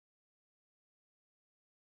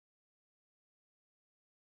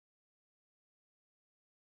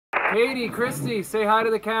Katie, Kristi, say hi to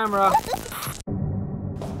the camera.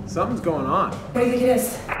 Something's going on. What do you think it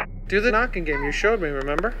is? Do the knocking game you showed me,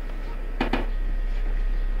 remember?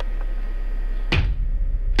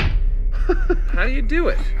 How do you do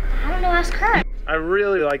it? I don't know, ask her. I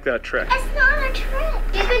really like that trick. It's not a trick.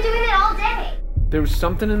 She's been doing it all day. There was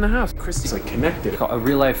something in the house. Kristi's like connected. A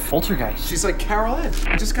real life poltergeist. She's like Carol in.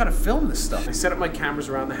 I just gotta film this stuff. I set up my cameras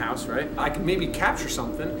around the house, right? I can maybe capture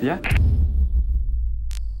something. Yeah.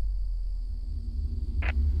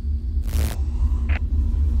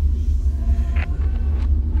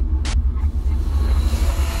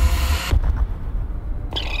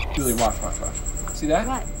 Julie, watch. See that?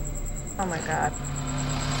 What? Oh my God.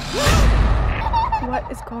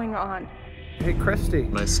 What is going on? Hey,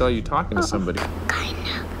 Kristi. I saw you talking to somebody.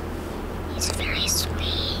 Kinda. He's very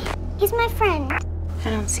sweet. He's my friend. I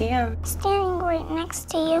don't see him. Standing right next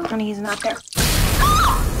to you. Honey, he's not there.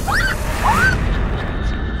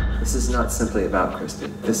 This is not simply about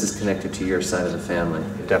Kristi. This is connected to your side of the family.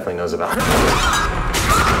 He definitely knows about her.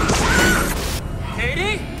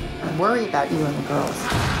 Katie? I'm worried about you and the girls.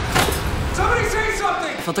 Somebody say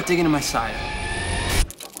something! I felt like digging in my side.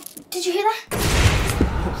 Did you hear that?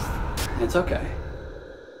 It's okay.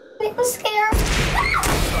 It was scared.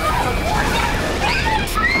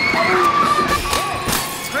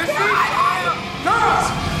 Kristi!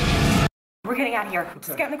 Girls! We're getting out of here.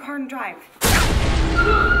 Just get in the car and drive.